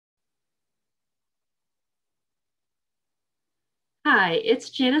Hi,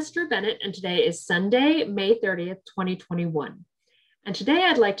 it's Janice Dru-Bennett, and today is Sunday, May 30th, 2021. And today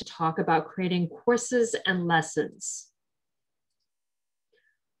I'd like to talk about creating courses and lessons.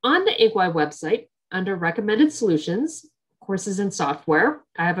 On the Inkwell website, under Recommended Solutions, Courses and Software,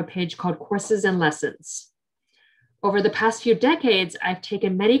 I have a page called Courses and Lessons. Over the past few decades, I've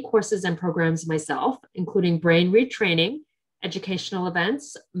taken many courses and programs myself, including brain retraining, educational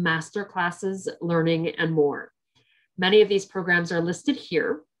events, master classes, learning, and more. Many of these programs are listed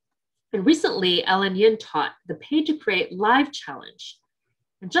here. And recently, Ellen Yin taught the Pay to Create Live Challenge.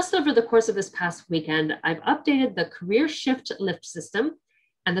 And just over the course of this past weekend, I've updated the Career Shift Lift System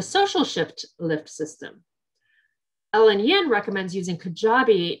and the Social Shift Lift System. Ellen Yin recommends using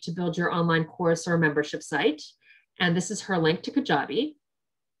Kajabi to build your online course or membership site. And this is her link to Kajabi.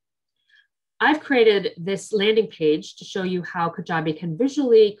 I've created this landing page to show you how Kajabi can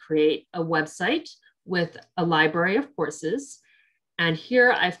visually create a website with a library of courses. And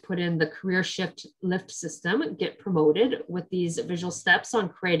here I've put in the Career Shift Lift System, Get Promoted, with these visual steps on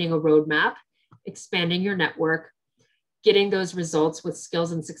creating a roadmap, expanding your network, getting those results with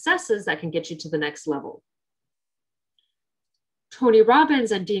skills and successes that can get you to the next level. Tony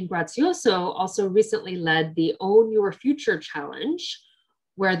Robbins and Dean Grazioso also recently led the Own Your Future Challenge,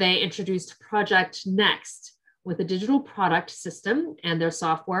 where they introduced Project Next with a digital product system and their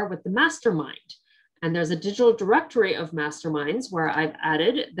software with the Mastermind. And there's a digital directory of masterminds where I've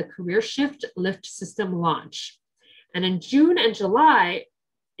added the Career Shift Lift System launch. And in June and July,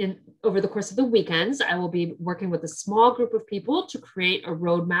 over the course of the weekends, I will be working with a small group of people to create a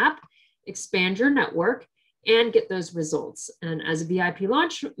roadmap, expand your network, and get those results. And as VIP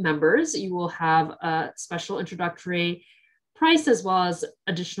launch members, you will have a special introductory price as well as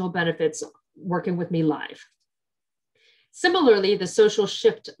additional benefits working with me live. Similarly, the Social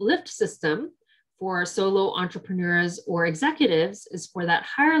Shift Lift System for solo entrepreneurs or executives is for that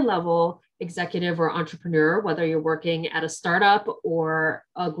higher level executive or entrepreneur, whether you're working at a startup or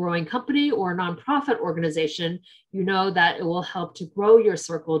a growing company or a nonprofit organization, you know that it will help to grow your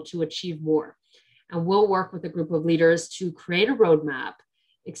circle to achieve more. And we'll work with a group of leaders to create a roadmap,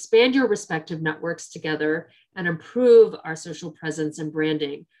 expand your respective networks together, and improve our social presence and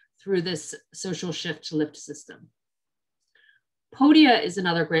branding through this Social Shift Lift System. Podia is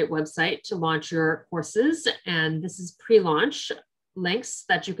another great website to launch your courses, and this is pre-launch links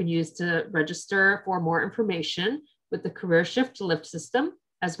that you can use to register for more information with the Career Shift Lift System,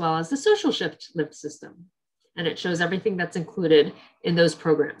 as well as the Social Shift Lift System. And it shows everything that's included in those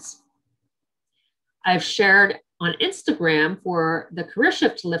programs. I've shared on Instagram for the Career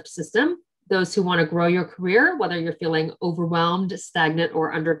Shift Lift System, those who want to grow your career, whether you're feeling overwhelmed, stagnant,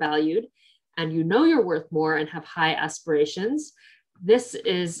 or undervalued, and you know you're worth more and have high aspirations, this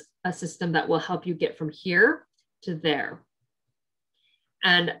is a system that will help you get from here to there.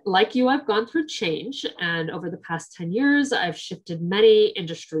 And like you, I've gone through change, and over the past 10 years, I've shifted many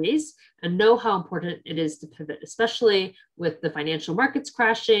industries and know how important it is to pivot, especially with the financial markets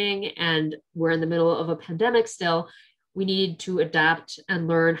crashing, and we're in the middle of a pandemic still. We need to adapt and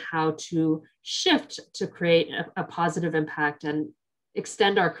learn how to shift to create a positive impact and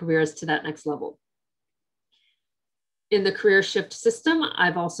extend our careers to that next level. In the Career Shift System,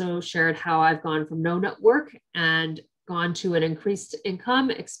 I've also shared how I've gone from no network and gone to an increased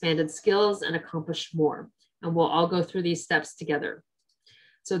income, expanded skills, and accomplished more. And we'll all go through these steps together.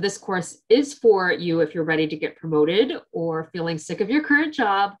 So this course is for you if you're ready to get promoted or feeling sick of your current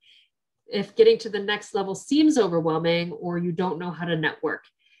job, if getting to the next level seems overwhelming, or you don't know how to network.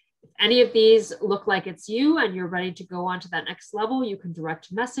 If any of these look like it's you and you're ready to go on to that next level, you can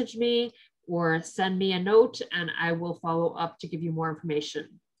direct message me or send me a note and I will follow up to give you more information.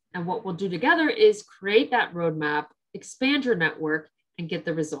 And what we'll do together is create that roadmap, expand your network, and get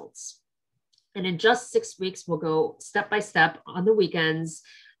the results. And in just 6 weeks, we'll go step by step on the weekends,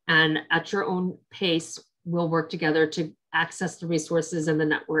 and at your own pace, we'll work together to access the resources and the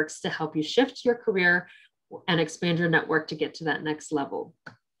networks to help you shift your career and expand your network to get to that next level.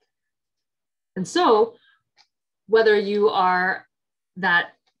 And so whether you are that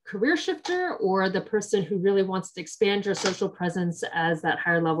career shifter or the person who really wants to expand your social presence as that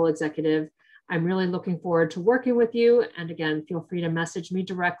higher level executive, I'm really looking forward to working with you. And again, feel free to message me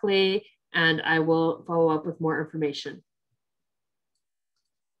directly and I will follow up with more information.